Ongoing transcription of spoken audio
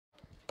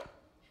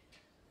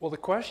Well, the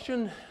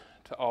question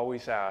to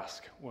always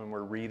ask when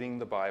we're reading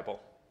the Bible,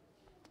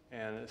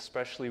 and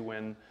especially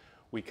when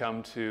we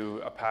come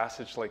to a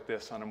passage like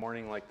this on a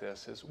morning like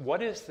this, is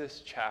what is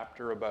this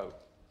chapter about?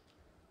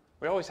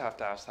 We always have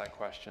to ask that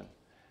question.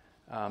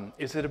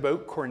 Is it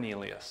about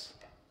Cornelius?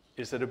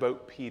 Is it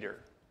about Peter?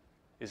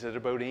 Is it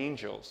about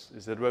angels?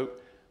 Is it about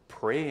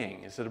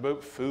praying? Is it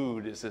about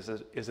food? Is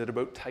it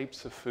about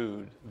types of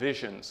food?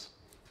 Visions?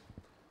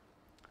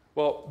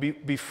 Well,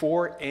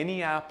 before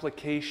any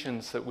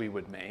applications that we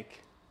would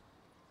make,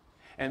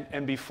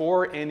 and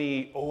before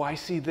any, I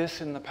see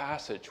this in the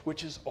passage,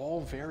 which is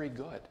all very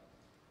good.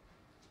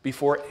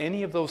 Before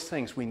any of those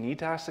things, we need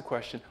to ask the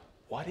question,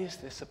 what is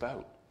this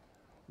about?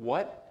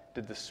 What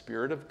did the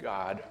Spirit of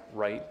God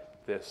write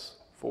this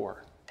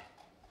for?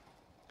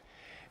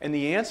 And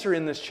the answer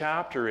in this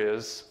chapter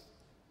is,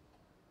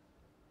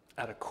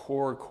 at a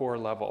core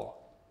level,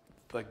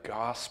 the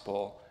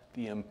gospel,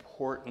 the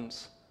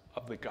importance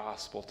of the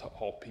gospel to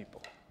all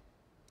people.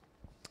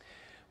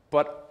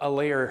 But a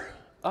layer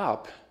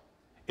up,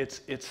 it's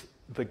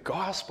the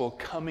gospel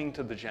coming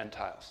to the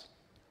Gentiles.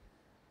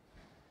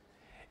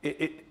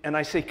 And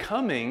I say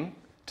coming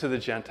to the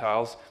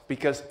Gentiles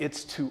because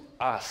it's to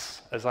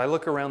us. As I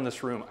look around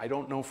this room, I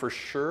don't know for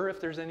sure if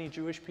there's any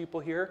Jewish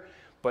people here,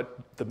 but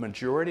the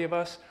majority of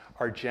us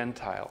are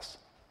Gentiles.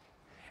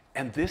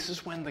 And this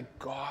is when the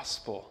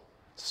gospel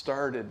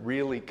started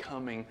really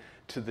coming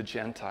to the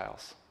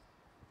Gentiles.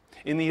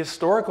 In the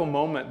historical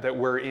moment that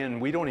we're in,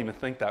 we don't even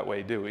think that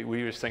way, do we?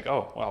 We just think,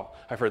 oh, well,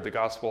 I've heard the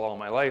gospel all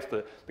my life.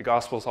 The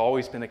gospel's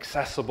always been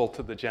accessible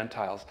to the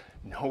Gentiles.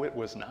 No, it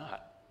was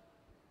not.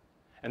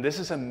 And this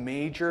is a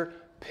major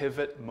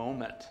pivot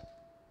moment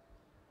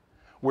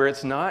where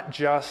it's not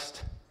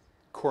just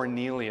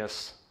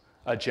Cornelius,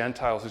 a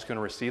Gentile who's going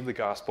to receive the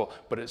gospel,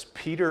 but it's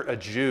Peter, a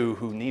Jew,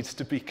 who needs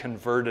to be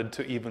converted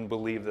to even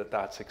believe that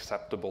that's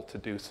acceptable to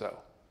do so.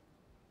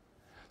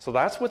 So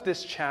that's what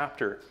this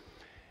chapter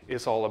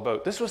is all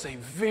about. This was a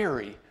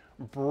very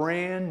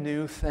brand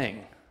new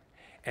thing,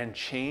 and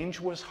change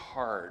was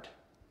hard.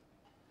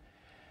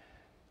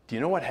 Do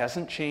you know what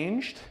hasn't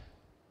changed?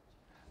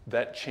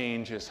 That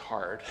change is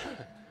hard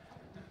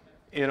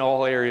in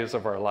all areas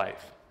of our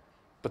life.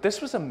 But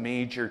this was a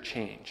major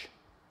change,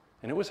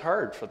 and it was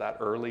hard for that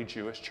early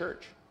Jewish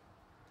church.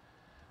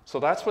 So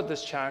that's what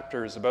this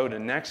chapter is about,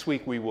 and next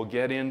week we will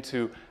get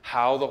into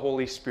how the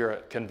Holy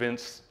Spirit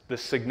convinced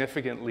this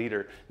significant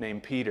leader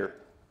named Peter,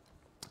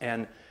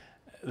 and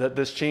that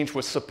this change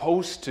was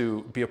supposed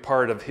to be a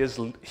part of his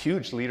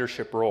huge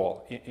leadership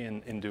role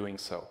in doing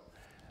so.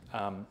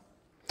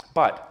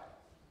 But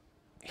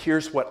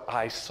here's what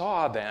I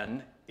saw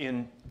then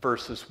in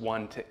verses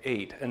 1 to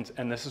 8,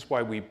 and this is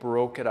why we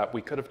broke it up.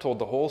 We could have told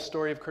the whole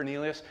story of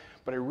Cornelius,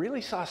 but I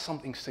really saw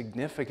something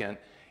significant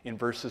in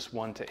verses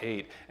 1 to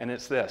 8, and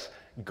it's this: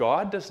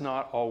 God does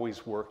not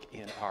always work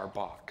in our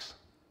box.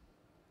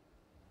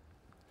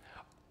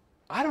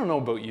 I don't know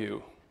about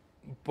you,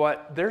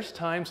 but there's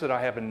times that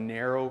I have a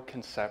narrow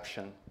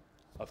conception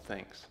of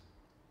things.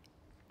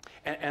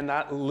 And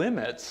that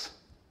limits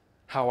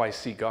how I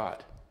see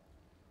God.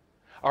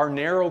 Our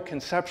narrow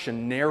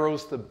conception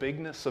narrows the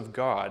bigness of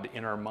God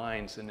in our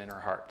minds and in our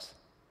hearts.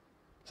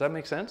 Does that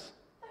make sense?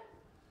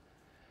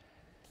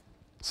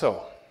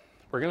 So,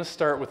 we're going to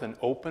start with an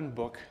open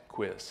book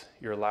quiz.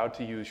 You're allowed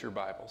to use your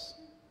Bibles,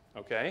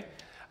 okay?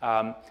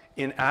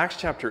 In Acts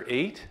chapter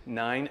 8,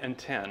 9, and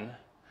 10,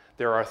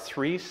 there are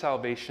 3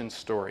 salvation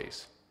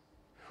stories,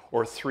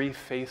 or 3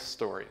 faith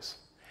stories,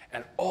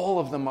 and all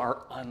of them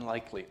are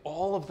unlikely.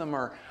 All of them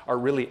are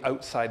really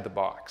outside the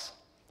box.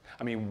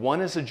 I mean, one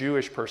is a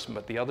Jewish person,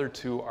 but the other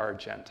 2 are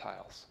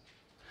Gentiles.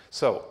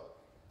 So,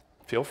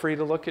 feel free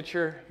to look at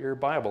your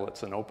Bible.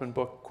 It's an open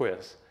book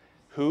quiz.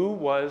 Who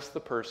was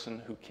the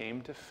person who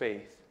came to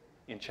faith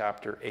in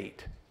chapter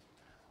 8?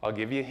 I'll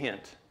give you a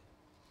hint.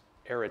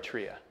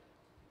 Eritrea.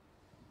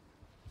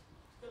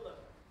 Philip.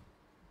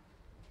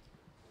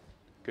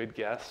 Good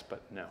guess,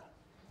 but no.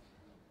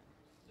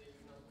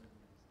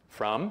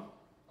 From?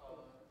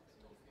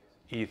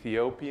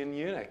 Ethiopian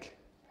eunuch,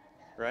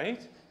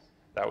 right?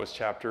 That was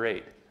chapter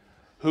 8.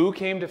 Who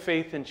came to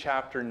faith in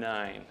chapter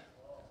 9?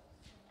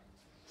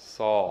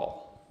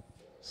 Saul.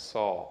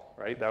 Saul,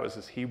 right? That was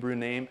his Hebrew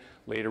name.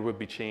 Later would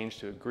be changed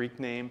to a Greek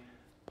name,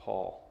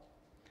 Paul.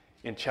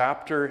 In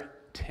chapter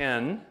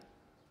 10,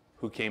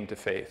 who came to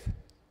faith?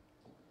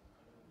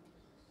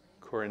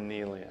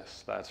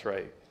 Cornelius, that's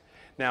right.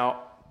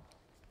 Now,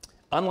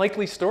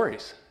 unlikely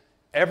stories,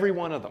 every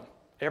one of them.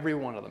 Every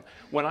one of them.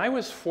 When I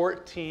was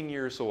 14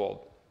 years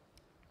old,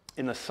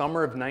 in the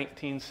summer of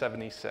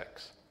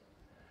 1976,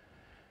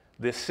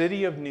 the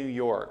city of New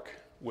York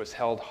was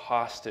held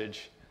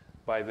hostage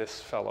by this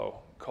fellow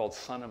called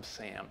Son of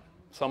Sam.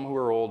 Some who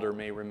are older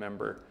may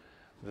remember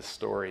the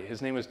story.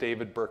 His name was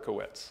David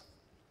Berkowitz.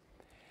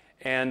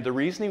 And the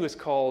reason he was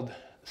called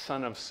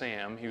Son of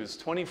Sam, he was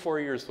 24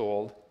 years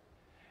old,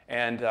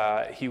 and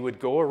he would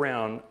go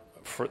around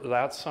for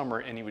that summer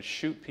and he would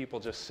shoot people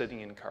just sitting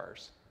in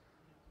cars.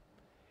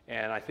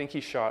 And I think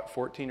he shot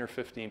 14 or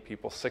 15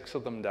 people, 6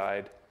 of them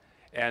died,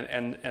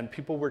 And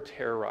people were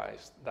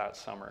terrorized that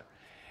summer.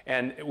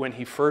 And when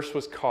he first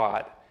was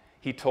caught,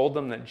 he told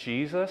them that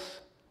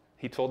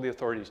he told the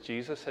authorities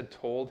Jesus had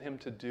told him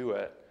to do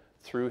it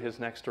through his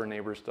next door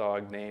neighbor's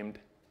dog named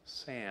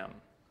Sam.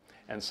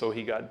 And so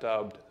he got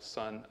dubbed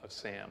Son of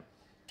Sam.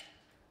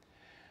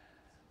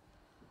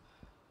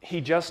 He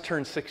just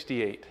turned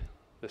 68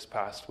 this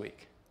past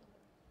week.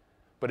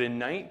 But in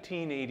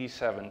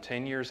 1987,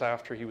 10 years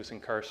after he was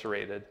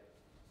incarcerated,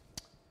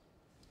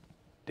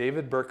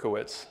 David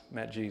Berkowitz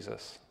met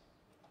Jesus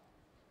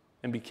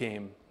and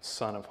became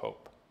Son of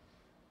Hope.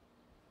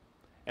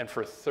 And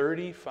for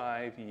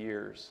 35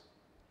 years,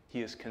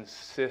 he has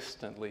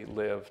consistently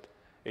lived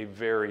a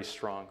very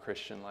strong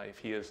Christian life.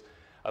 He is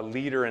a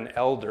leader and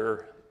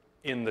elder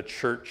in the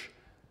church,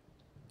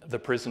 the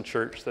prison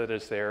church that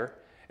is there.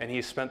 And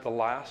he spent the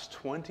last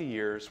 20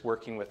 years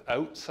working with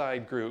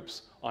outside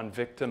groups on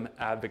victim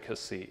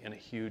advocacy in a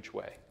huge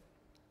way.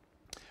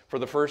 For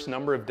the first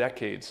number of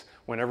decades,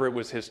 whenever it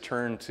was his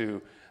turn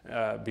to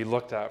be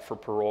looked at for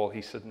parole,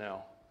 he said,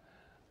 no,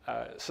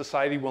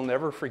 society will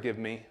never forgive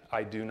me.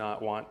 I do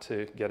not want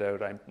to get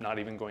out. I'm not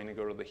even going to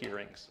go to the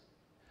hearings.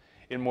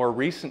 In more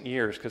recent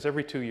years, because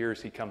every 2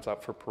 years he comes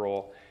up for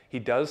parole, he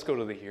does go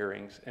to the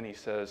hearings and he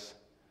says,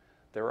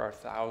 there are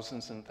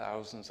thousands and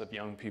thousands of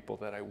young people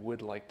that I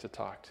would like to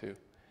talk to.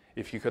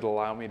 If you could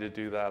allow me to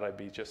do that, I'd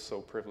be just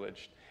so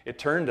privileged. It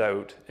turned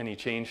out, and he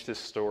changed his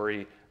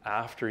story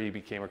after he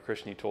became a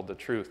Christian, he told the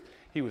truth.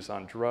 He was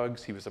on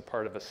drugs. He was a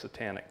part of a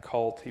satanic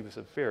cult. He was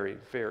a very,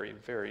 very,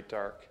 very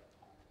dark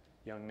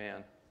young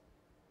man.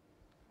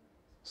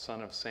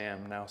 Son of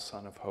Sam, now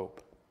Son of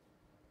Hope.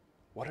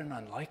 What an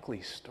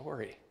unlikely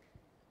story.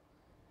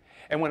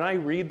 And when I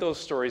read those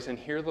stories and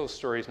hear those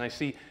stories, and I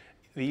see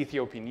the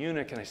Ethiopian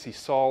eunuch, and I see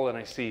Saul, and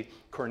I see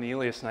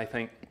Cornelius, and I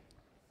think,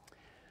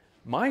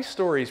 my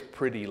story's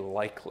pretty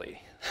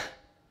likely.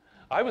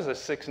 I was a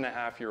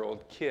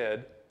 6.5-year-old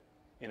kid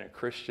in a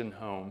Christian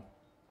home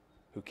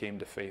who came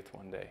to faith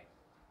one day.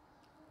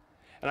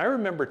 And I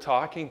remember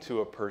talking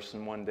to a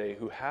person one day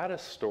who had a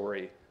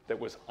story that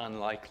was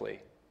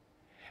unlikely.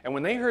 And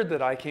when they heard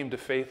that I came to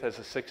faith as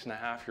a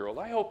 6.5-year-old,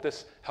 I hope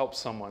this helps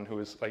someone who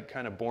is like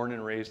kind of born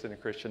and raised in a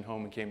Christian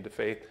home and came to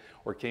faith,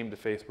 or came to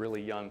faith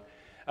really young.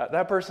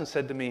 That person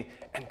said to me,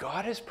 and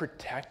God has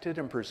protected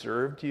and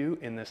preserved you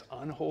in this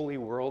unholy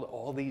world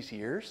all these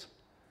years?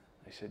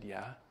 I said,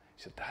 yeah.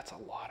 He said, that's a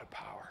lot of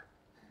power.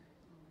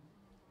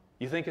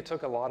 You think it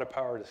took a lot of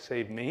power to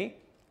save me? It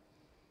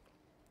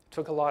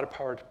took a lot of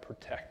power to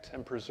protect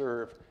and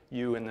preserve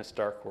you in this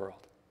dark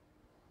world.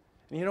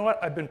 And you know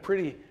what? I've been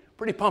pretty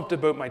pumped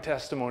about my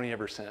testimony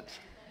ever since.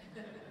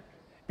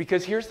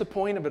 Because here's the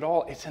point of it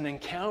all. It's an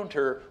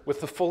encounter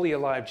with the fully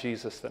alive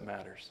Jesus that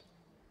matters.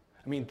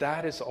 I mean,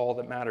 that is all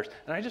that matters.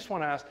 And I just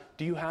want to ask,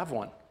 do you have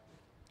one?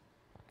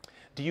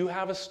 Do you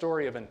have a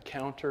story of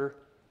encounter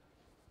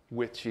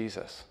with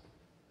Jesus?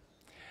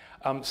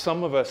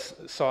 Some of us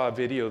saw a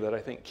video that I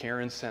think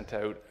Karen sent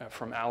out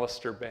from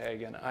Alistair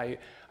Begg, and I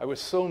was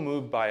so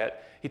moved by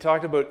it. He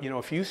talked about,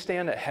 if you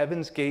stand at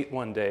heaven's gate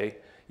one day,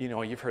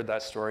 you've heard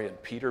that story,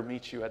 and Peter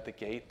meets you at the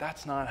gate.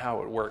 That's not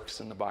how it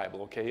works in the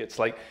Bible, okay? It's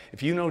like,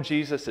 if you know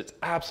Jesus, it's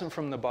absent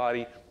from the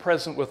body,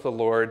 present with the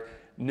Lord,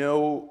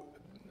 no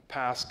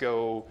pass,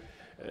 go,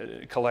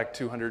 collect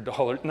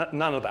 $200,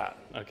 none of that,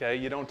 okay?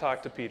 You don't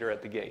talk to Peter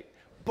at the gate.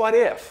 But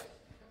if,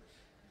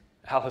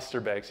 Alistair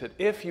Begg said,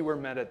 if you were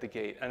met at the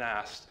gate and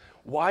asked,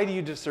 why do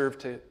you deserve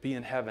to be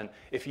in heaven?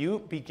 If you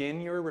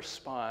begin your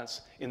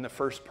response in the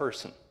first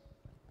person,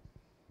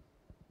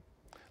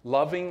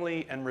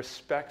 lovingly and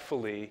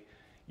respectfully,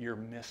 you're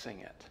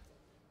missing it.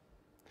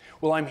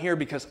 Well, I'm here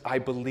because I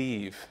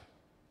believe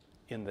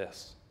in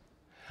this.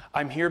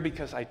 I'm here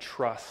because I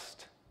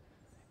trust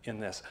in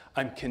this.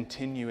 I'm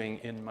continuing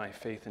in my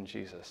faith in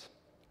Jesus.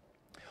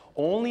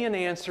 Only an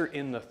answer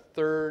in the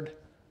third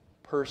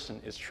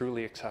person is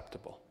truly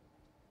acceptable.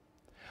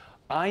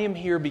 I am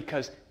here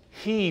because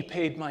he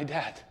paid my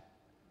debt,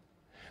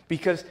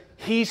 because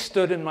he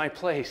stood in my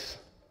place,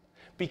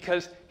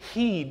 because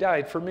he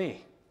died for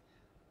me.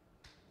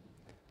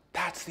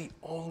 That's the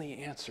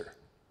only answer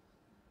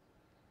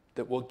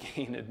that will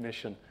gain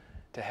admission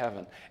to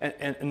heaven.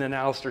 And then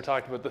Alistair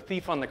talked about the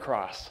thief on the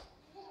cross.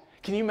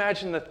 Can you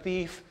imagine the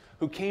thief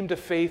who came to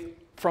faith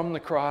from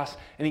the cross,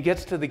 and he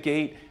gets to the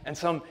gate, and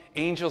some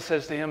angel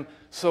says to him,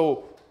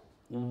 so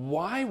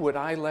why would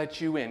I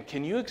let you in?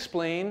 Can you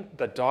explain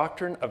the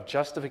doctrine of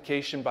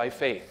justification by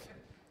faith?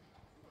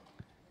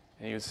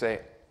 And he would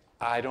say,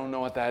 I don't know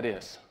what that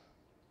is.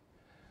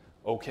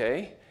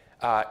 Okay.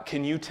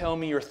 Can you tell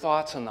me your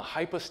thoughts on the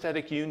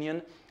hypostatic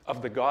union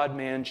of the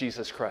God-man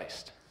Jesus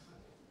Christ?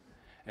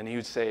 And he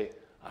would say,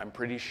 I'm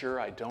pretty sure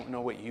I don't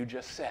know what you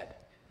just said.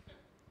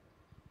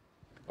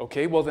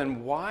 Okay, well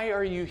then why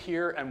are you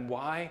here, and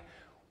why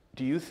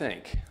do you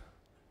think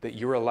that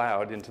you're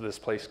allowed into this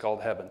place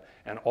called heaven?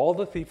 And all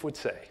the thief would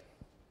say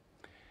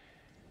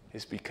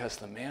is because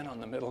the man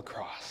on the middle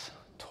cross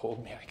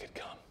told me I could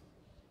come.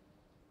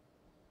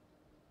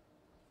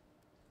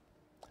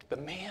 The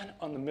man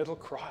on the middle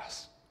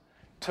cross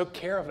took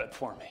care of it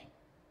for me.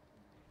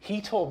 He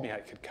told me I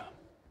could come.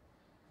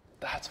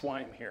 That's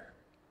why I'm here.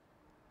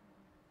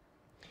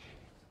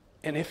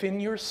 And if in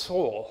your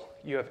soul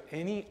you have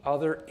any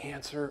other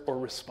answer or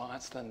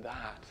response than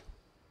that,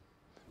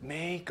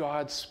 may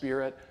God's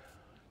Spirit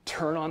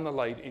turn on the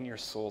light in your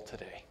soul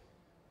today.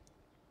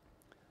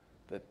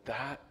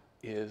 That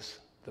is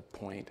the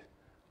point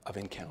of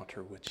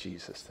encounter with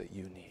Jesus that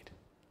you need.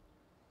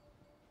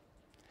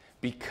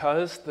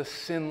 Because the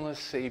sinless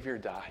Savior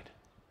died,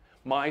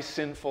 my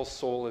sinful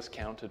soul is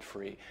counted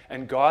free,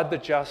 and God the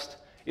just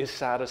is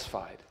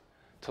satisfied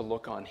to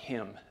look on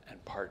him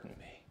and pardon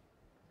me.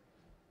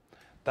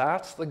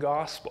 That's the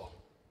gospel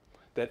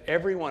that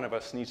every one of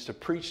us needs to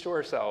preach to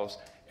ourselves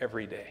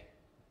every day.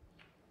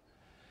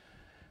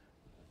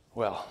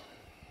 Well,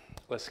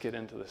 let's get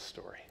into this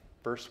story.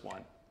 Verse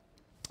 1.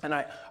 And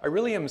I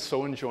really am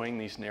so enjoying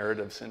these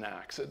narratives in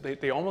Acts.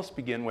 They almost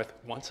begin with,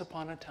 once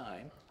upon a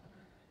time,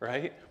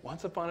 right?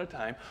 Once upon a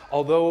time.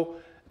 Although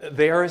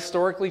they are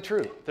historically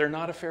true. They're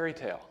not a fairy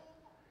tale.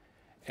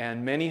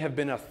 And many have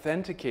been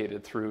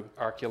authenticated through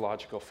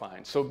archaeological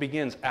finds. So it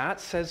begins, at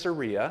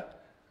Caesarea,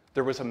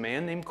 there was a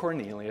man named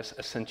Cornelius,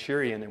 a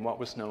centurion in what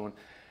was known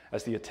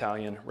as the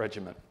Italian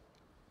regiment.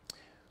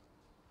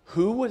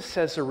 Who was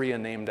Caesarea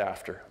named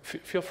after?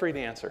 Feel free to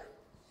answer.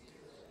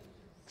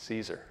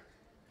 Caesar.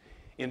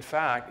 In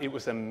fact, it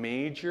was a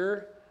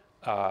major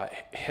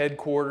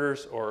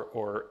headquarters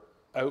or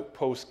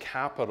outpost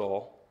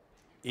capital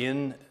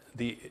in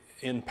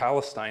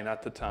Palestine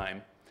at the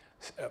time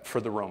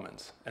for the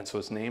Romans. And so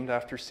it's named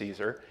after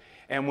Caesar.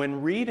 And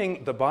when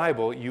reading the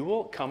Bible, you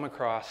will come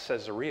across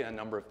Caesarea a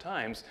number of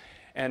times.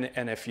 And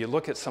if you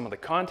look at some of the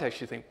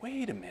context, you think,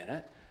 wait a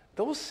minute,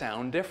 those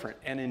sound different.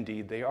 And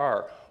indeed they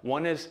are.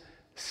 One is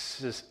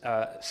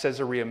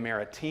Caesarea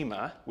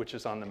Maritima, which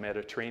is on the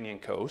Mediterranean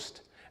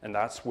coast. And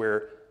that's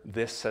where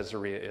this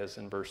Caesarea is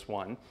in verse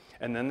 1.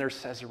 And then there's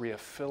Caesarea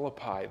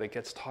Philippi that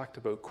gets talked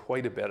about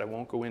quite a bit. I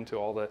won't go into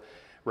all the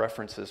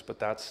references, but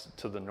that's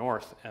to the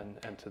north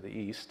and to the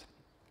east.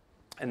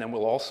 And then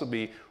we'll also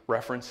be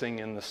referencing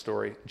in the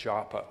story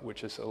Joppa,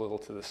 which is a little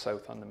to the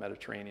south on the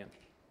Mediterranean.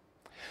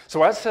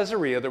 So at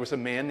Caesarea, there was a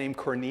man named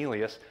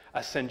Cornelius,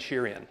 a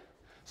centurion.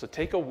 So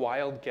take a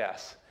wild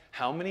guess.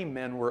 How many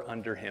men were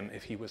under him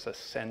if he was a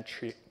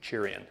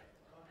centurion?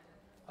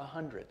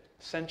 100.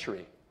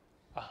 Century.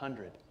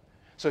 100.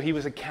 So he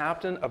was a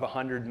captain of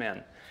 100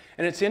 men.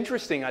 And it's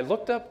interesting, I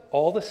looked up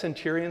all the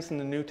centurions in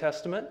the New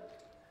Testament.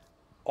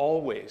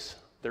 Always,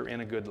 they're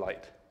in a good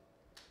light.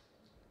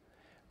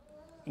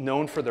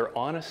 Known for their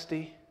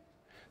honesty,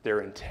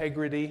 their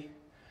integrity,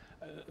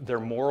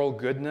 their moral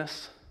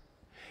goodness.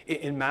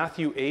 In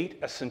Matthew 8,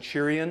 a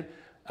centurion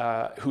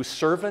whose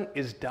servant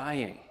is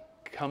dying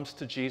comes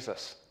to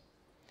Jesus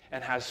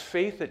and has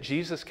faith that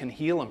Jesus can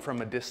heal him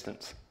from a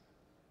distance.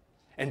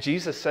 And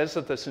Jesus says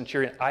to the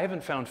centurion, I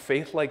haven't found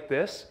faith like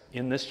this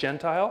in this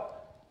Gentile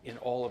in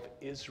all of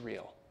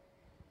Israel.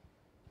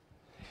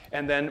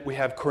 And then we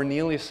have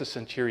Cornelius the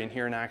centurion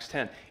here in Acts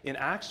 10. In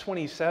Acts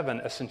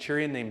 27, a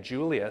centurion named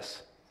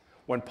Julius,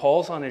 when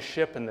Paul's on his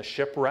ship and the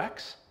ship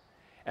wrecks,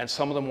 and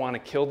some of them want to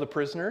kill the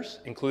prisoners,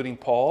 including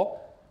Paul,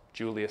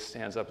 Julius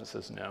stands up and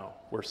says, no,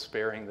 we're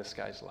sparing this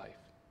guy's life.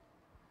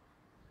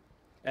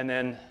 And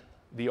then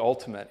the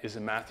ultimate is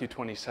in Matthew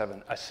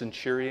 27, a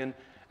centurion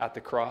at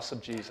the cross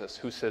of Jesus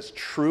who says,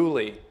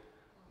 truly,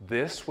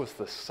 this was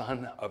the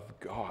Son of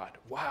God.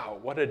 Wow,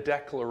 what a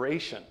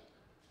declaration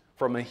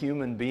from a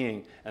human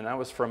being, and that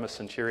was from a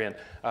centurion.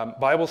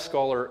 Bible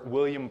scholar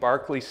William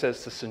Barclay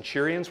says the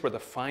centurions were the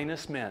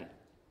finest men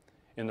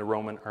in the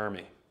Roman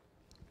army,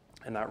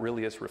 and that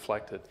really is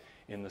reflected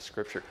in the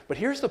scripture. But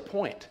here's the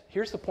point.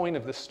 Here's the point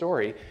of this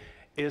story,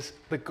 is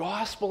the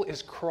gospel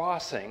is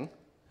crossing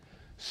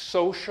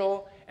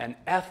social and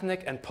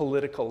ethnic and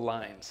political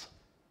lines.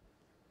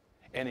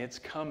 And it's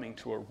coming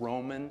to a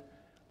Roman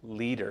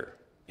leader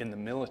in the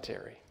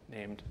military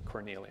named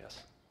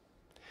Cornelius.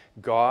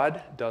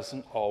 God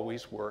doesn't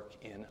always work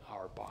in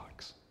our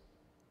box.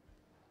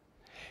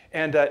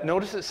 And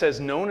notice it says,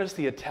 known as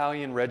the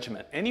Italian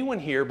regiment. Anyone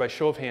here, by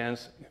show of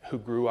hands, who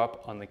grew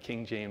up on the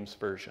King James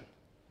Version?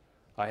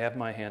 I have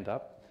my hand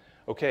up.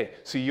 Okay,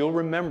 so you'll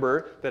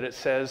remember that it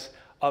says,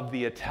 of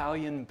the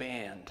Italian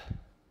band.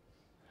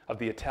 Of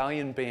the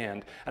Italian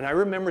band. And I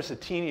remember as a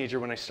teenager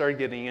when I started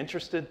getting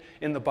interested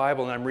in the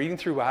Bible, and I'm reading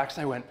through Acts,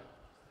 and I went,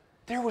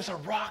 there was a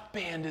rock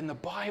band in the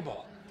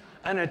Bible.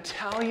 An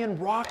Italian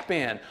rock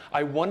band.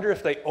 I wonder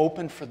if they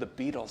opened for the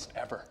Beatles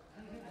ever.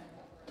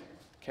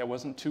 Okay, I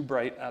wasn't too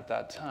bright at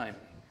that time.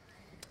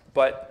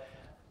 But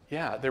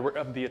yeah, they were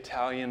of the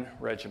Italian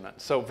regiment.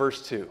 So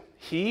verse 2,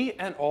 he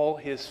and all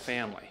his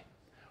family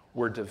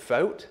were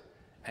devout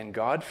and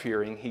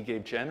God-fearing. He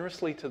gave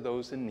generously to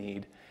those in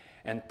need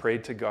and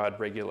prayed to God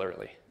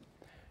regularly.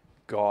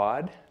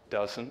 God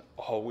doesn't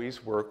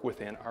always work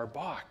within our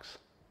box.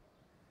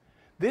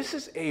 This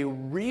is a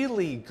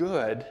really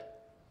good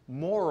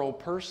moral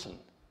person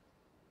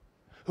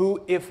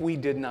who, if we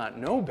did not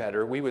know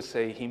better, we would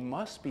say he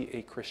must be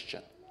a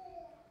Christian.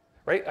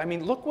 Right? I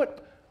mean, look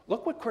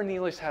what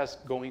Cornelius has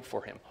going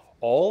for him.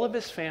 All of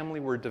his family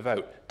were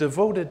devout.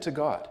 Devoted to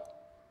God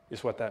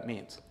is what that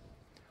means.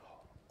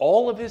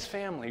 All of his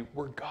family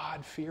were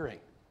God-fearing.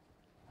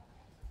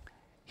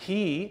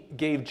 He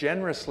gave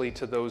generously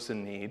to those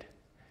in need.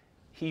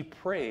 He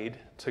prayed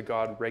to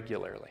God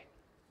regularly.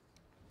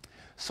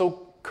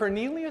 So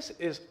Cornelius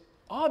is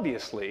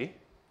obviously,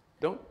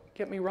 don't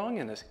get me wrong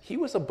in this, he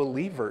was a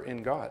believer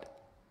in God.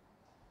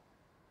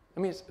 I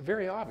mean, it's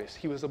very obvious.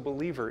 He was a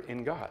believer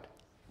in God.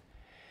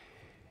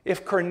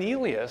 If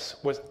Cornelius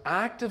was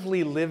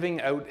actively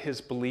living out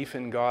his belief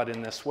in God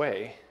in this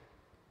way,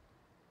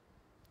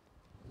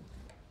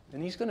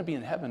 then he's going to be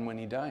in heaven when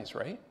he dies,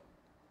 right?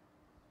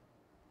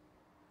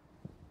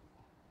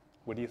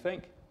 What do you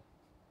think?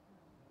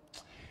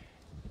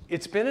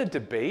 It's been a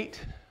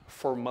debate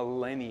for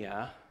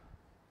millennia.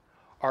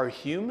 Are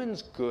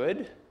humans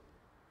good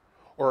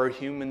or are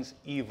humans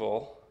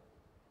evil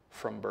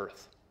from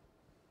birth?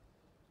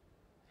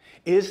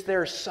 Is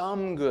there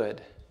some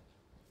good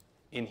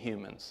in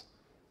humans?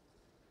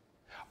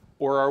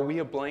 Or are we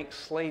a blank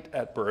slate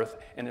at birth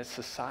and it's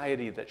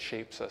society that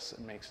shapes us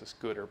and makes us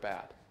good or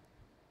bad?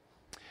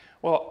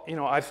 Well, you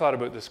know, I've thought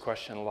about this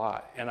question a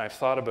lot, and I've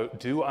thought about,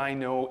 do I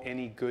know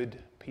any good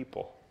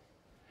people?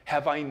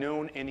 Have I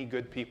known any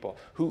good people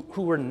who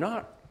were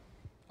not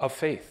of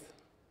faith,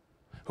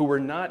 who were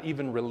not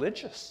even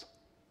religious?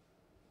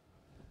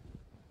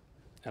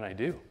 And I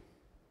do.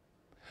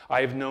 I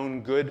have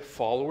known good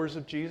followers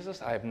of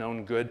Jesus. I have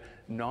known good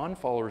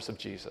non-followers of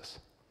Jesus.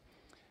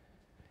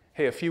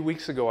 Hey, a few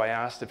weeks ago I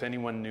asked if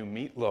anyone knew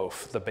Meat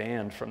Loaf, the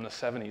band from the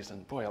 70s,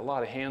 and boy, a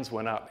lot of hands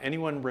went up.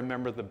 Anyone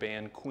remember the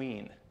band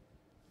Queen?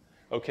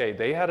 Okay,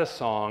 they had a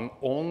song,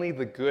 Only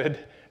the Good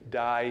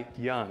Die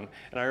Young.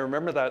 And I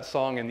remember that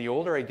song, and the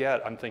older I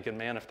get, I'm thinking,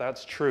 man, if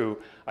that's true,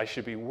 I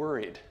should be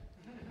worried.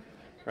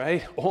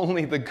 Right?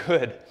 Only the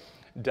good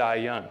die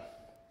young.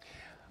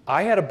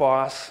 I had a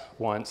boss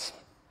once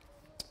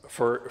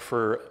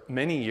for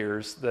many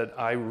years that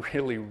I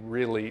really,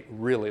 really,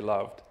 really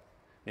loved,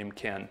 named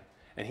Ken.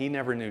 And he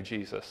never knew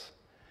Jesus.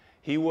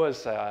 He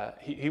was,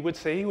 he would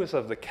say he was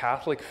of the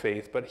Catholic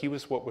faith, but he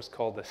was what was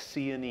called a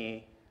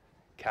C&E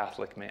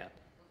Catholic man.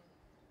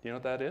 You know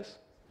what that is?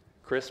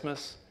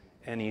 Christmas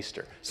and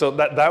Easter. So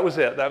that was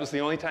it. That was the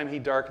only time he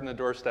darkened the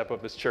doorstep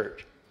of his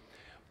church.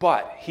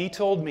 But he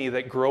told me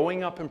that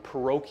growing up in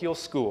parochial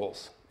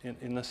schools,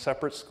 in a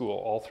separate school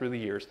all through the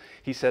years,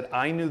 he said,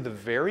 I knew the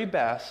very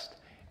best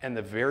and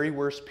the very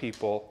worst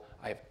people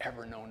I have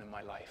ever known in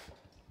my life.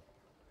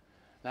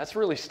 That's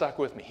really stuck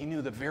with me. He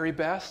knew the very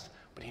best,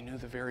 but he knew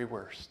the very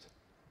worst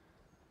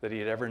that he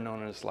had ever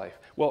known in his life.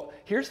 Well,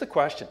 here's the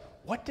question.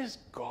 What does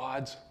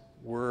God's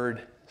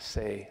Word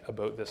say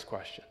about this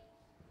question?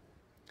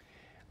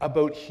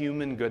 About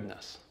human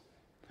goodness.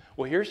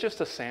 Well, here's just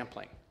a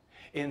sampling.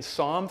 In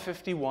Psalm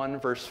 51,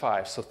 verse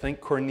 5, so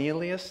think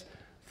Cornelius,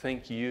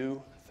 think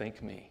you,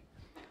 think me.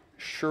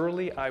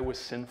 Surely I was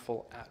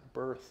sinful at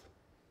birth.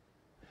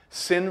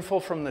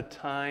 Sinful from the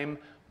time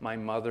my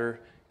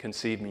mother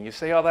conceived me. You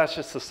say, oh, that's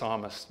just the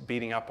psalmist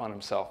beating up on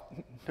himself.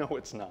 No,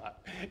 it's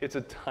not. It's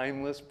a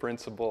timeless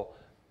principle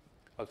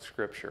of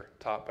Scripture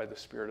taught by the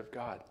Spirit of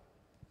God.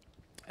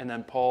 And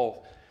then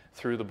Paul,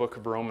 through the book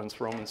of Romans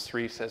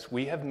 3 says,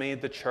 we have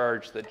made the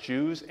charge that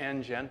Jews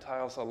and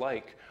Gentiles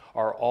alike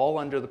are all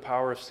under the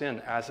power of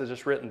sin. As it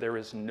is written, there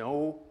is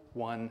no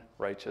one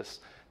righteous,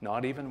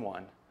 not even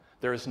one.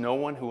 There is no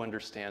one who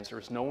understands. There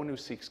is no one who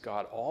seeks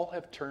God. All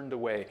have turned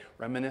away,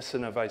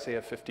 reminiscent of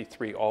Isaiah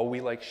 53. All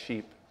we like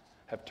sheep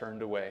have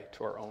turned away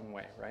to our own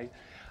way, right?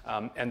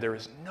 And there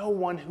is no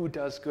one who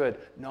does good,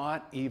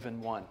 not even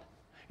one.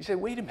 You say,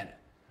 wait a minute,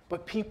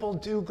 but people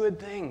do good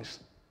things.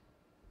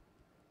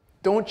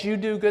 Don't you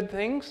do good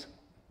things?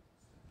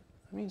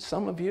 I mean,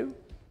 some of you,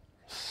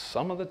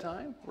 some of the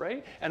time,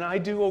 right? And I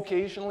do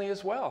occasionally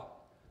as well.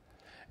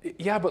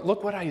 Yeah, but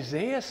look what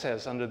Isaiah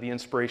says under the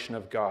inspiration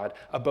of God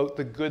about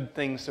the good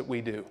things that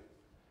we do.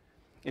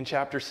 In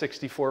chapter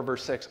 64,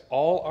 verse 6,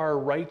 all our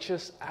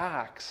righteous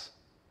acts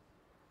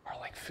are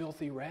like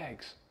filthy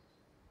rags.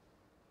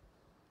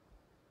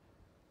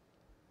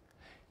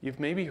 You've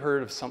maybe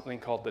heard of something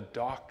called the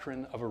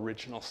doctrine of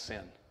original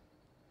sin.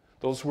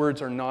 Those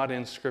words are not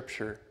in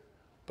Scripture,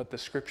 but the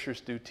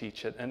Scriptures do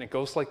teach it. And it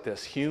goes like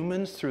this.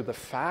 Humans, through the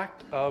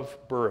fact of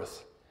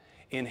birth,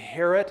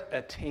 inherit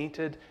a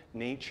tainted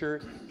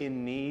nature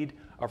in need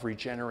of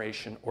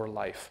regeneration or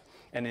life,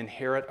 and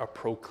inherit a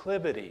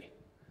proclivity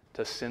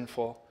to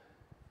sinful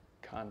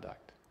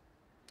conduct.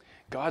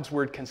 God's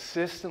Word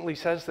consistently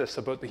says this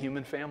about the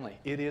human family.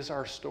 It is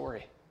our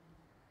story.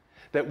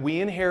 That we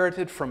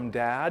inherited from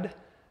Dad,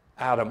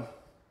 Adam,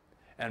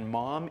 and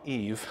Mom,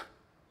 Eve,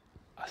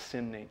 a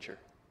sin nature.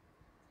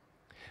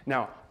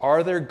 Now,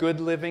 are there good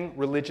living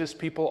religious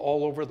people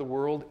all over the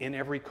world in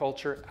every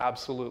culture?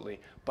 Absolutely.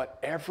 But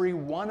every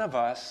one of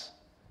us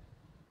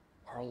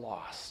are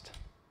lost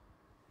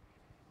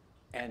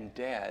and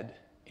dead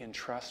in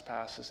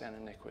trespasses and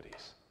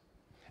iniquities.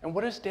 And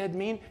what does dead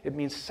mean? It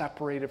means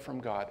separated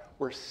from God.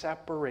 We're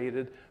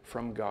separated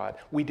from God.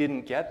 We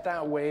didn't get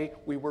that way.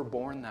 We were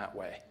born that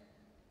way.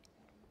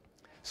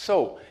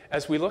 So,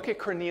 as we look at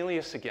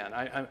Cornelius again,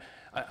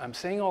 I'm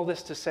saying all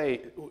this to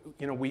say,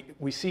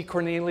 we see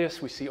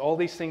Cornelius, we see all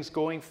these things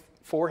going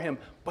for him,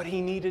 but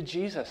he needed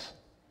Jesus.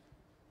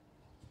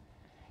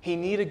 He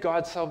needed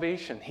God's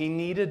salvation. He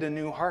needed a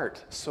new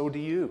heart. So do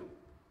you.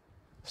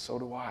 So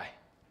do I.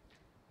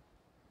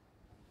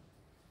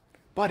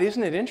 But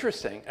isn't it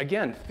interesting?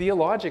 Again,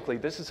 theologically,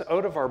 this is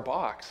out of our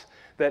box,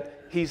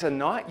 that he's a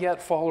not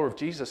yet follower of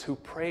Jesus who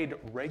prayed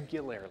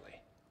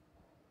regularly.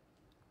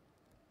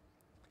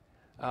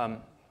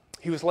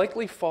 He was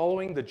likely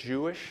following the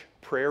Jewish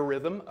prayer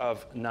rhythm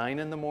of 9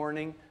 in the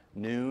morning,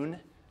 noon,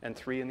 and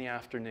 3 in the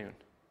afternoon.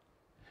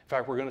 In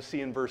fact, we're going to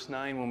see in verse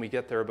 9 when we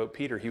get there about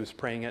Peter, he was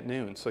praying at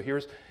noon. So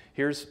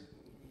here's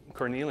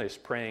Cornelius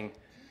praying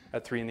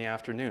at 3 in the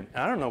afternoon.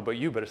 And I don't know about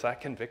you, but is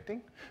that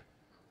convicting?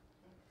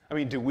 I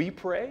mean, do we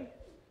pray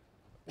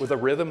with a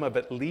rhythm of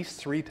at least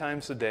 3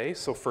 times a day,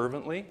 so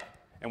fervently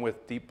and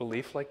with deep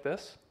belief like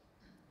this?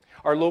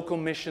 Our local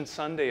Mission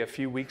Sunday a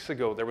few weeks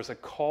ago, there was a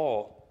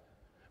call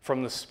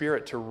from the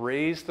Spirit to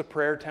raise the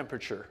prayer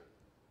temperature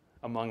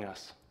among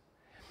us.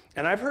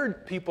 And I've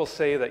heard people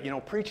say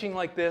that, preaching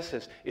like this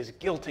is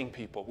guilting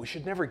people. We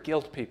should never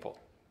guilt people.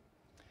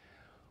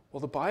 Well,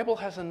 the Bible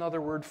has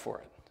another word for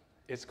it.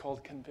 It's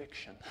called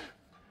conviction.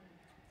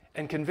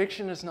 And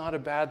conviction is not a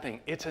bad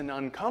thing. It's an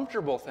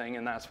uncomfortable thing,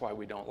 and that's why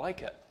we don't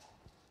like it.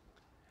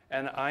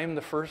 And I'm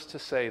the first to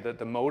say that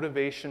the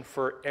motivation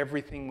for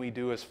everything we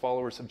do as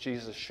followers of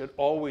Jesus should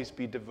always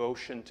be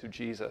devotion to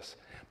Jesus.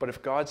 But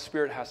if God's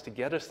Spirit has to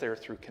get us there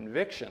through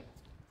conviction,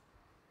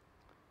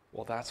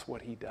 well, that's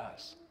what he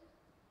does.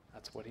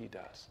 That's what he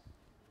does.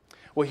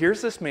 Well,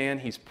 here's this man.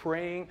 He's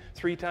praying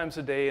 3 times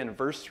a day. And in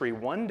verse 3,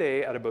 one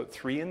day at about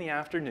 3 in the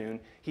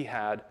afternoon, he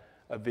had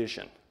a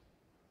vision.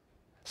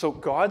 So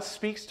God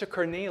speaks to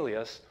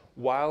Cornelius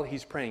while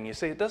he's praying. You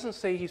say, it doesn't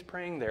say he's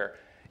praying there.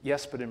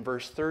 Yes, but in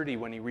verse 30,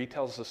 when he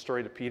retells the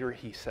story to Peter,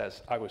 he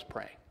says, I was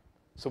praying.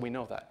 So we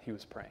know that he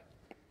was praying.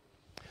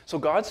 So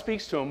God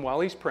speaks to him while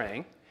he's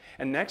praying.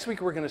 And next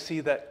week, we're going to see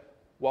that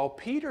while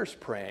Peter's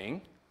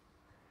praying,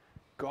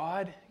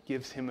 God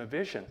gives him a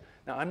vision.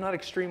 Now, I'm not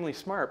extremely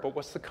smart, but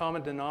what's the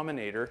common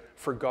denominator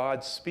for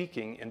God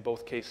speaking in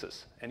both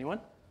cases? Anyone?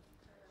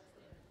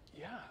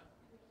 Yeah,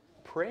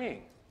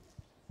 praying.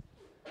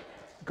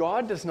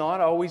 God does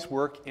not always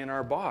work in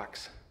our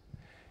box.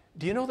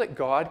 Do you know that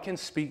God can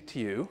speak to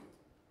you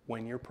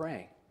when you're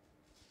praying?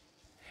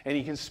 And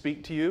he can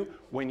speak to you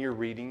when you're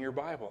reading your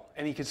Bible.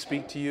 And he can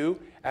speak to you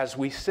as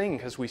we sing,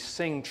 because we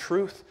sing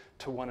truth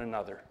to one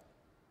another.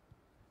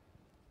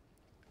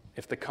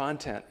 If the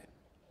content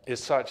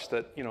is such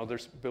that,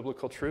 there's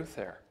biblical truth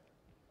there.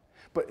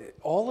 But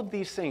all of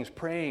these things,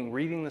 praying,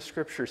 reading the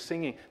scripture,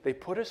 singing, they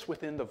put us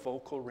within the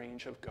vocal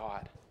range of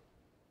God.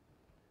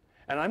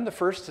 And I'm the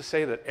first to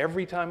say that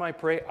every time I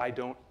pray, I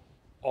don't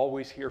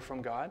always hear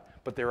from God,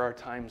 but there are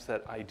times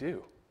that I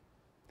do.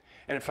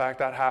 And in fact,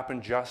 that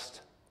happened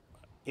just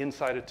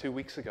inside of 2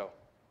 weeks ago.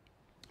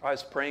 I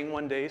was praying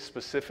one day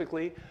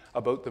specifically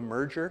about the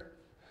merger,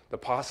 the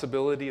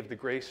possibility of the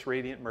Grace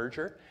Radiant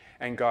merger,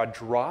 and God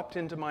dropped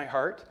into my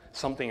heart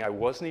something I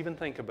wasn't even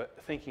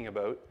thinking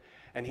about,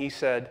 and he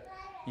said,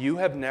 you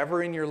have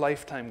never in your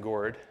lifetime,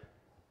 Gord,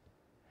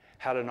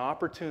 had an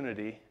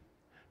opportunity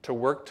to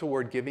work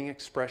toward giving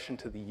expression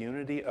to the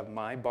unity of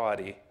my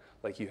body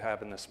like you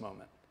have in this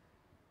moment.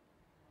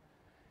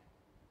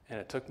 And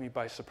it took me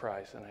by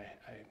surprise, and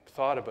I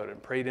thought about it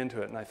and prayed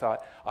into it, and I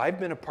thought,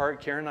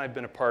 Karen and I have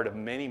been a part of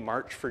many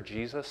March for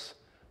Jesus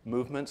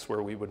movements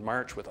where we would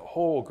march with a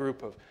whole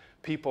group of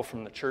people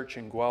from the church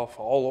in Guelph,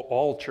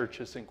 all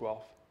churches in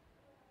Guelph.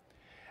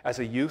 As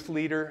a youth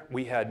leader,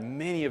 we had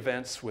many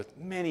events with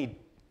many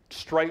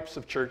stripes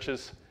of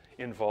churches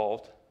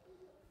involved.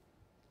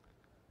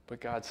 But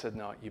God said,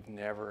 no, you've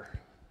never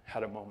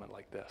had a moment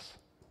like this.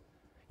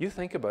 You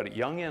think about it,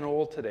 young and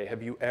old today,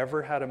 have you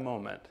ever had a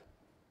moment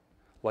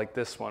like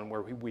this one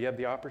where we have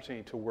the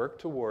opportunity to work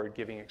toward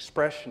giving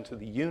expression to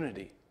the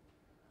unity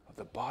of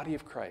the body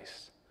of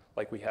Christ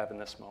like we have in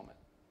this moment?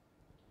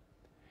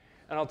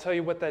 And I'll tell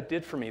you what that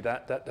did for me.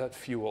 That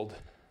fueled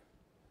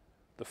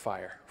the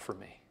fire for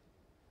me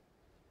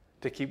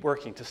to keep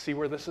working, to see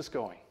where this is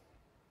going.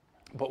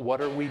 But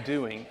what are we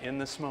doing in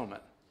this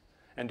moment?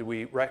 And do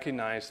we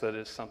recognize that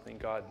it's something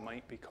God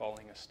might be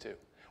calling us to?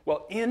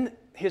 Well, in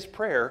his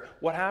prayer,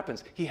 what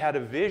happens? He had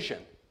a vision.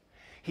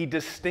 He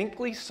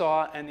distinctly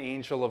saw an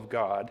angel of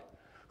God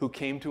who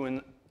came to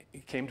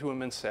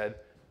him and said,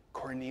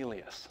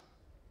 Cornelius.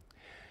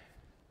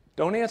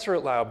 Don't answer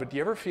it loud, but do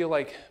you ever feel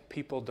like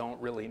people don't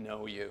really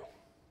know you?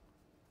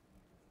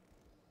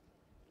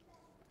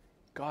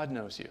 God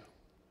knows you.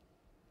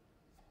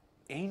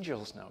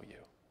 Angels know you.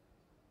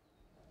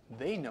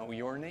 They know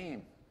your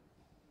name.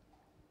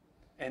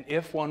 And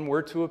if one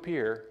were to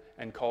appear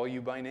and call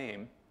you by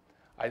name,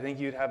 I think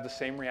you'd have the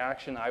same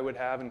reaction I would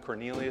have and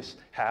Cornelius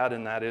had,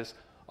 and that is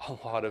a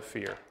lot of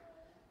fear.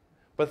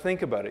 But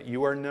think about it.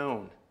 You are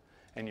known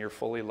and you're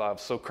fully loved.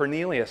 So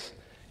Cornelius,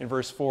 in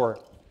verse 4,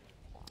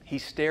 he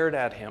stared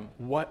at him.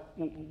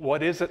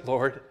 What is it,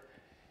 Lord?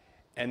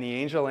 And the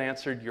angel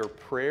answered, your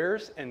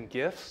prayers and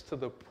gifts to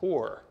the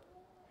poor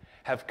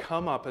have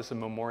come up as a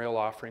memorial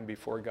offering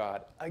before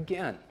God.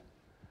 Again,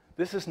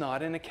 this is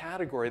not in a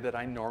category that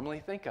I normally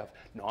think of.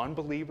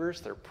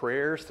 Non-believers, their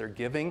prayers, their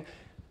giving,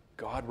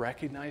 God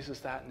recognizes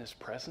that in his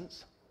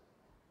presence.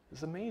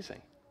 It's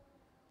amazing.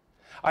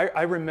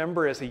 I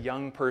remember as a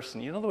young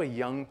person, you know the way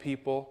young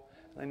people,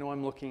 I know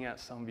I'm looking at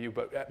some of you,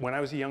 but when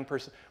I was a young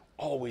person,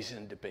 always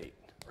in debate,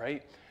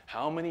 right?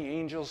 How many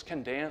angels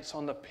can dance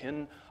on the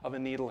pin of a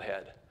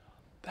needlehead?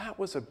 That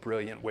was a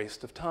brilliant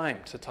waste of time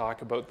to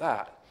talk about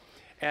that.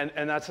 And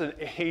that's an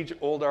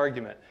age-old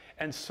argument.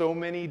 And so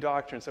many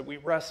doctrines that we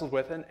wrestled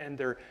with, and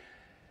they're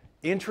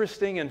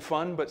interesting and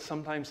fun, but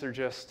sometimes they're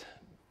just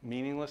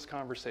meaningless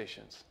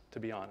conversations,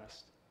 to be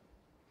honest.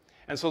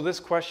 And so this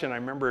question, I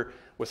remember,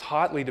 was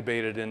hotly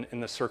debated in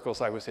the circles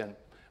I was in.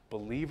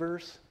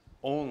 Believers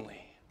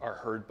only are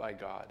heard by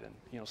God,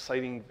 and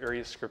citing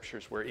various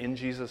scriptures where in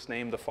Jesus'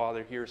 name the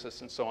Father hears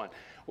us and so on.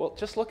 Well,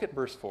 just look at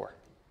verse 4.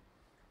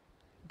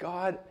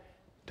 God,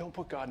 don't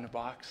put God in a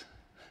box.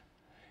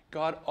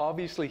 God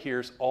obviously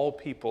hears all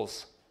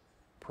people's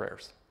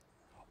prayers,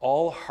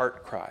 all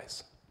heart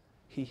cries.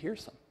 He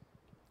hears them.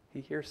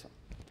 He hears them.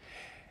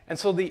 And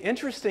so the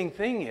interesting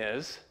thing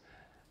is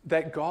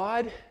that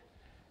God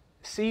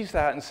sees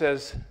that and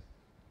says,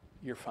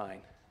 you're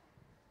fine.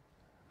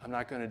 I'm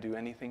not going to do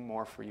anything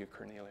more for you,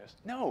 Cornelius.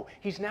 No,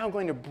 he's now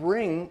going to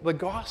bring the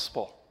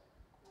gospel,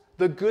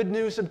 the good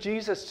news of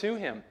Jesus to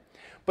him.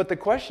 But the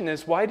question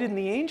is, why didn't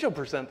the angel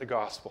present the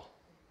gospel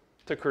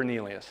to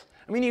Cornelius?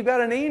 I mean, you've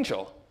got an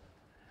angel.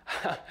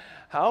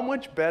 How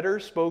much better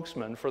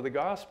spokesman for the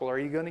gospel are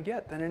you going to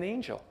get than an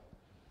angel?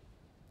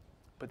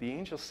 But the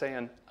angel's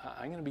saying,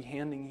 I'm going to be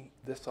handing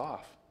this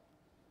off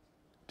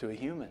to a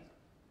human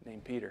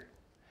named Peter.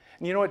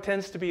 And you know, it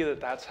tends to be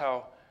that that's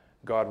how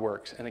God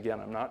works. And again,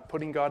 I'm not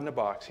putting God in a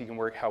box. He can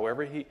work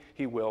however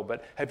he will.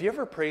 But have you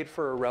ever prayed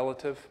for a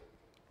relative?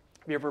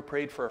 Have you ever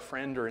prayed for a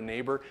friend or a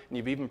neighbor, and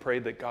you've even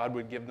prayed that God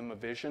would give them a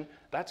vision?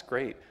 That's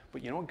great.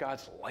 But you know what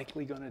God's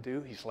likely going to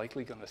do? He's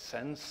likely going to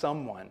send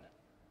someone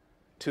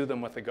to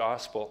them with the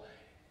gospel.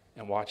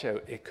 And watch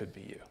out, it could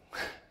be you.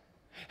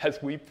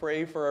 As we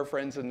pray for our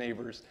friends and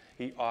neighbors,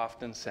 he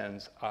often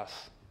sends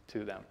us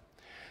to them.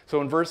 So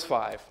in verse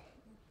 5,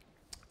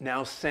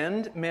 now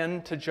send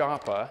men to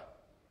Joppa.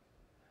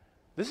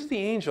 This is the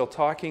angel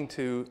talking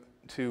to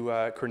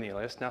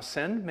Cornelius. Now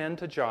send men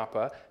to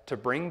Joppa to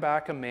bring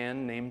back a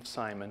man named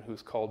Simon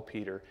who's called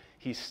Peter.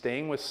 He's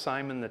staying with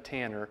Simon the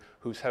tanner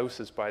whose house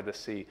is by the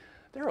sea.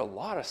 There are a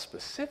lot of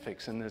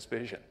specifics in this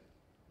vision.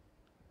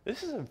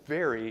 This is a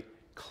very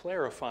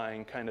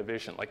clarifying kind of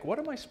vision. Like, what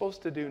am I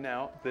supposed to do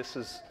now? This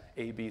is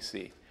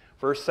ABC.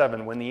 Verse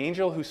 7, when the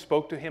angel who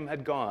spoke to him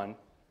had gone,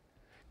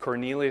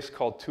 Cornelius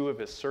called 2 of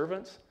his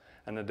servants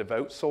and a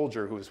devout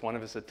soldier who was one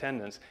of his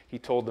attendants. He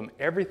told them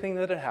everything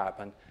that had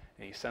happened,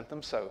 and he sent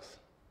them south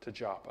to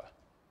Joppa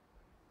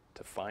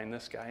to find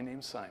this guy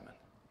named Simon,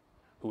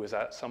 who was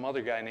at some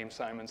other guy named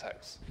Simon's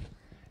house.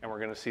 And we're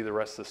going to see the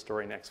rest of the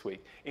story next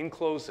week. In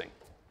closing,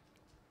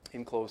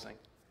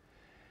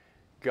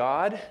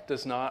 God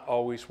does not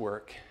always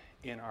work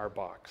in our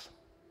box.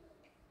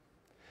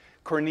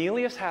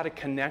 Cornelius had a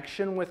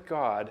connection with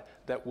God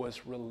that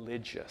was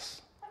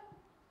religious,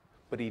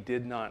 but he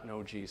did not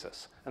know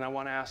Jesus. And I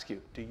want to ask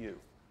you, do you?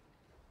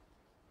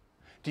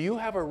 Do you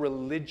have a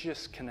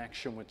religious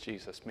connection with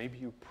Jesus? Maybe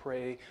you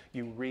pray,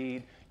 you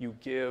read, you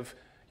give,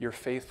 you're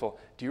faithful.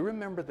 Do you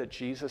remember that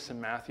Jesus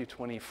in Matthew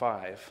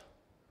 25,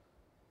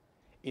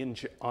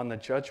 on the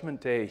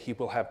judgment day, he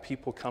will have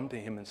people come to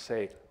him and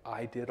say,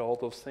 I did all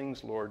those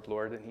things, Lord,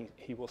 Lord. And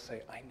he will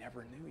say, I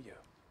never knew you.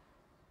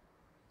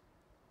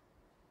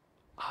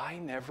 I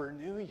never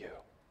knew you.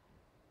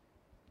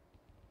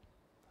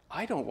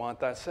 I don't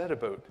want that said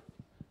about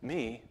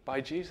me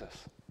by Jesus.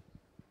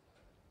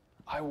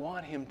 I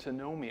want him to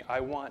know me. I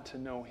want to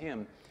know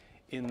him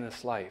in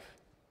this life.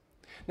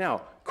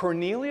 Now,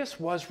 Cornelius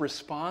was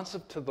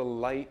responsive to the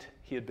light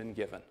he had been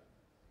given,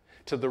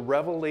 to the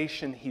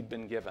revelation he'd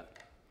been given.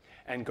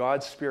 And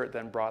God's Spirit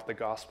then brought the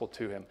gospel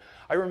to him.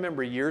 I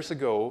remember years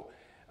ago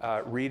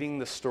reading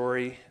the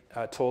story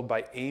told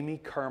by Amy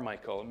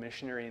Carmichael, a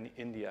missionary in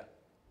India,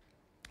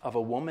 of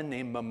a woman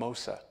named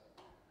Mimosa.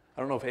 I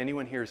don't know if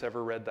anyone here has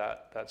ever read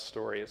that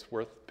story. It's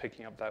worth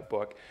picking up that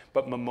book.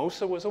 But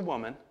Mimosa was a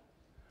woman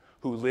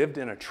who lived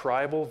in a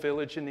tribal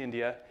village in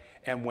India,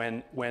 and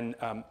when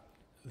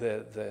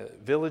the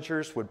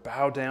villagers would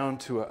bow down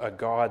to a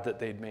god that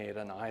they'd made,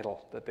 an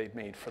idol that they'd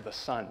made for the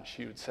sun,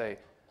 she would say,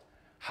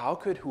 how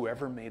could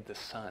whoever made the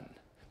sun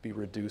be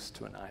reduced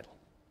to an idol?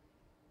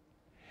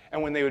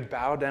 And when they would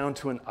bow down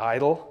to an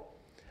idol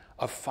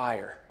of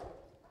fire,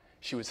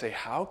 she would say,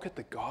 how could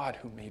the God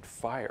who made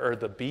fire, or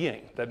the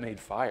being that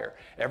made fire,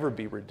 ever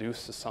be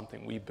reduced to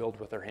something we build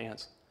with our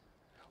hands?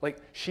 Like,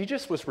 she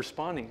just was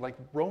responding, like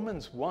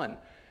Romans 1,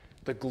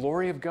 the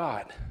glory of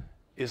God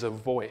is a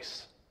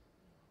voice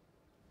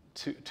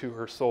to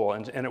her soul.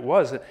 And it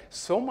was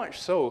so much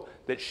so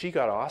that she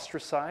got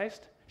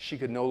ostracized. She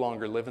could no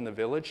longer live in the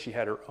village. She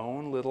had her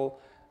own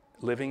little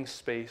living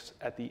space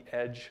at the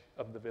edge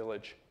of the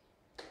village.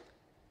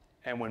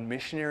 And when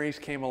missionaries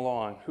came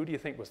along, who do you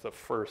think was the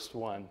first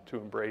one to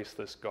embrace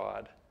this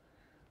God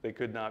that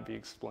could not be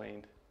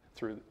explained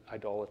through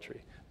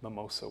idolatry?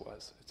 Mimosa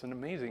was. It's an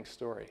amazing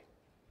story.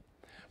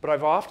 But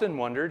I've often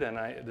wondered,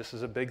 and this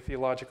is a big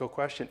theological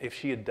question, if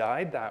she had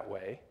died that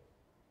way,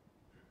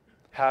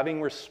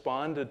 having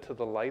responded to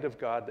the light of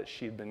God that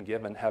she had been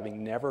given,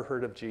 having never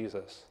heard of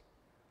Jesus,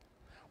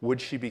 would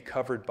she be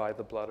covered by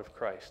the blood of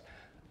Christ?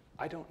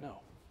 I don't know.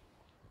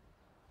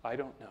 I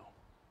don't know.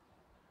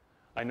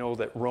 I know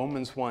that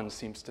Romans 1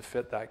 seems to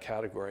fit that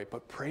category,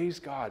 but praise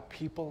God,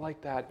 people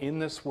like that in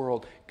this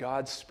world,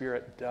 God's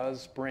Spirit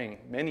does bring,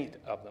 many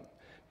of them,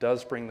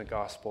 does bring the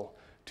gospel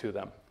to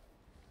them.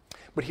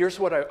 But here's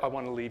what I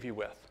want to leave you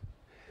with.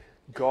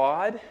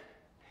 God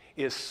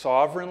is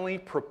sovereignly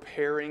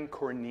preparing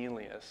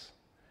Cornelius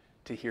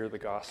to hear the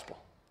gospel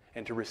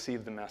and to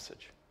receive the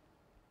message.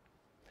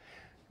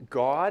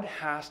 God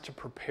has to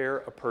prepare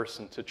a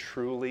person to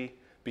truly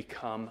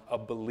become a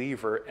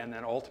believer and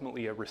then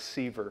ultimately a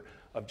receiver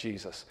of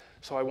Jesus.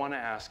 So I want to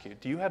ask you,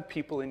 do you have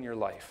people in your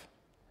life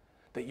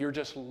that you're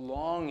just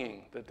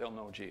longing that they'll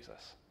know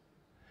Jesus?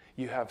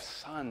 You have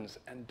sons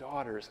and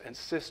daughters and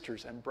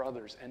sisters and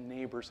brothers and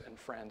neighbors and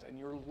friends, and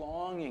you're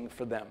longing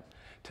for them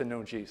to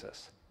know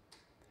Jesus.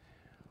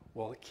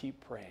 Well,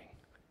 keep praying,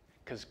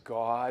 because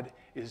God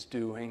is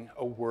doing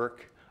a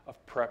work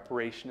of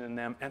preparation in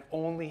them, and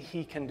only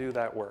He can do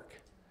that work.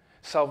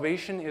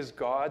 Salvation is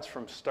God's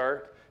from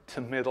start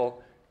to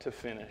middle to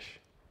finish.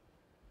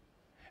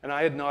 And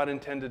I had not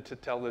intended to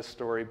tell this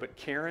story, but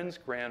Karen's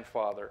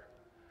grandfather,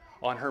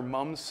 on her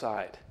mom's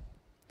side,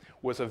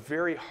 was a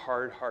very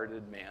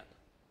hard-hearted man.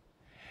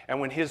 And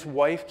when his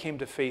wife came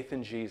to faith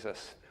in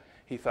Jesus,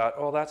 he thought,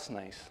 oh, that's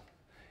nice.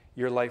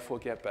 Your life will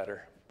get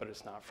better, but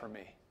it's not for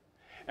me.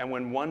 And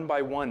when one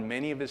by one,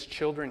 many of his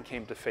children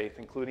came to faith,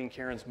 including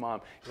Karen's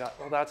mom, he thought,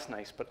 oh, that's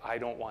nice, but I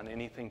don't want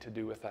anything to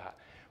do with that.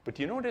 But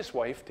do you know what his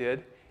wife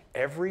did?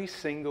 Every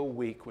single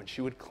week when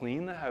she would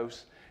clean the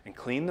house and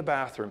clean the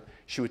bathroom,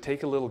 she would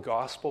take a little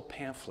gospel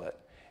pamphlet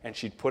and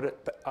she'd put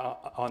it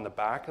on the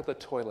back of the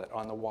toilet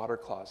on the water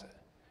closet.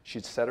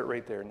 She'd set it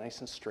right there, nice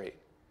and straight.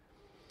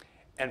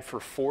 And for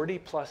 40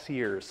 plus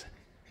years,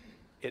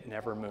 it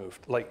never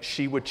moved. Like,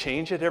 she would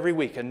change it every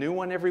week, a new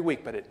one every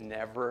week, but it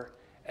never,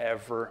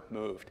 ever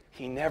moved.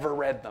 He never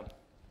read them.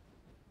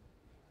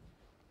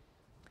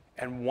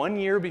 And 1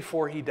 year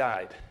before he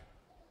died,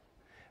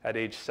 at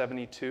age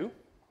 72,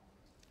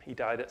 he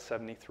died at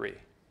 73.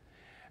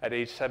 At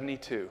age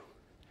 72,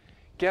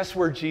 guess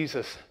where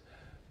Jesus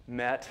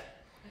met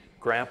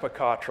Grandpa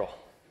Cottrell?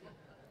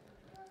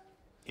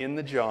 In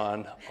the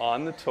John,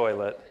 on the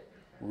toilet,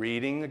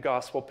 reading the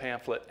gospel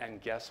pamphlet, and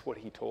guess what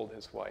he told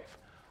his wife?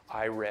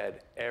 I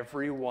read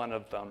every one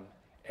of them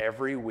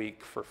every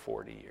week for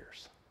 40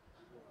 years.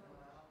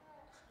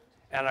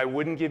 And I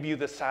wouldn't give you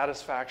the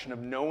satisfaction of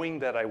knowing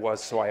that I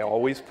was, so I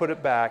always put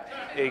it back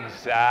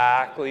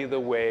exactly the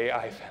way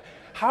I felt.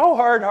 How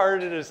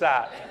hard-hearted is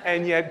that?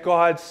 And yet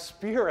God's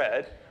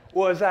Spirit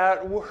was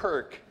at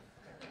work.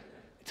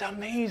 It's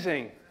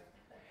amazing.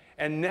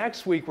 And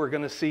next week we're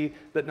going to see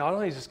that not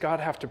only does God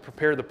have to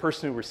prepare the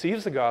person who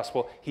receives the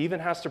gospel, He even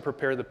has to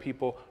prepare the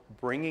people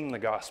bringing the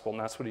gospel, and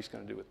that's what He's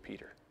going to do with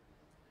Peter.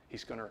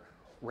 He's going to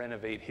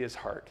renovate his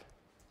heart.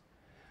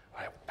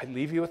 I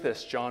leave you with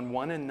this, John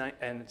 1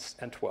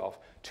 and 12.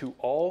 To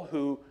all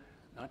who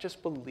not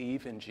just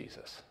believe in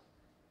Jesus,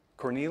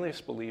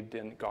 Cornelius believed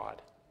in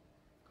God,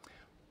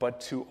 but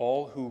to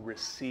all who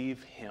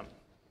receive Him,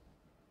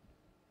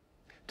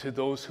 to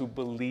those who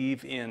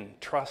believe in,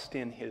 trust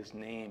in His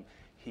name,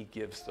 He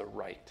gives the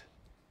right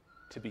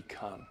to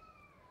become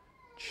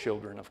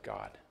children of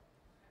God.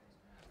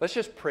 Let's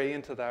just pray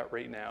into that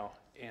right now.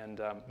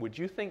 And would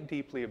you think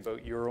deeply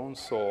about your own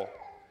soul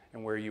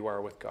and where you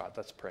are with God?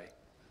 Let's pray.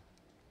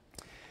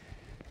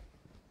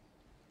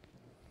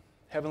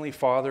 Heavenly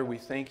Father, we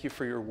thank you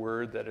for your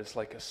word that is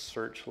like a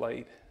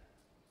searchlight.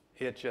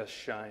 It just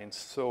shines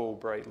so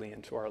brightly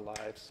into our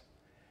lives.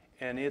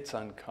 And it's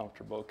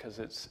uncomfortable because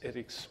it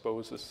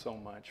exposes so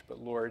much. But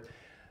Lord,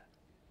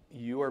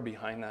 you are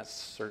behind that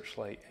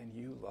searchlight and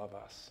you love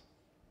us.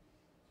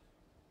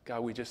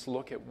 God, we just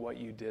look at what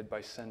you did by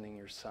sending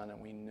your Son,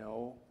 and we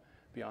know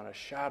beyond a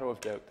shadow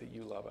of doubt that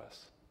you love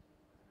us.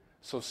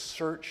 So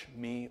search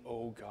me,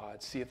 O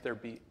God. See if there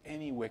be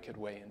any wicked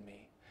way in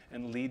me,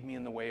 and lead me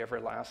in the way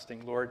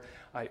everlasting. Lord,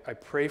 I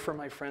pray for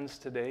my friends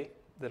today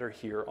that are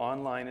here,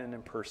 online and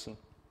in person.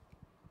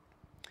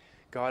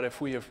 God, if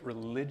we have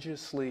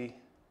religiously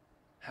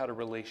had a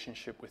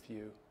relationship with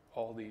you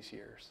all these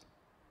years,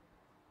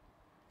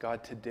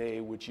 God,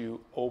 today would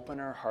you open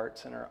our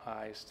hearts and our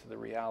eyes to the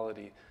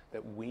reality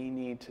that we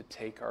need to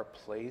take our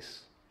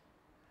place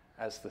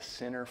as the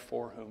sinner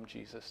for whom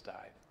Jesus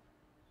died.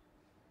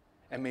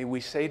 And may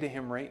we say to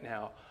him right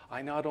now,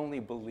 I not only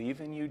believe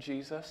in you,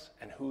 Jesus,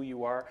 and who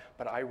you are,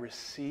 but I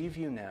receive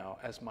you now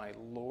as my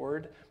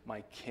Lord,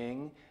 my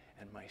King,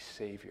 and my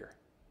Savior.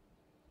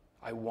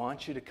 I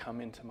want you to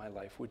come into my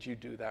life. Would you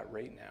do that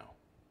right now?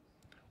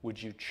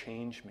 Would you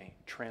change me,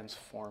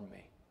 transform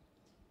me?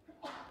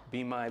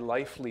 Be my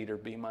life leader,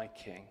 be my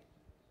king.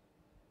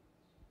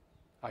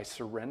 I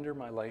surrender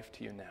my life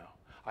to you now.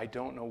 I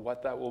don't know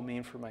what that will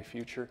mean for my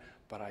future,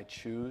 but I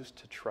choose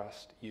to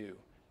trust you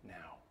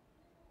now.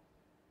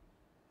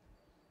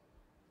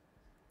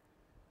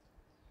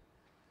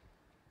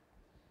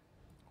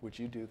 Would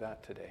you do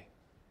that today?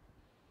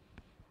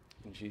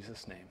 In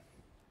Jesus' name.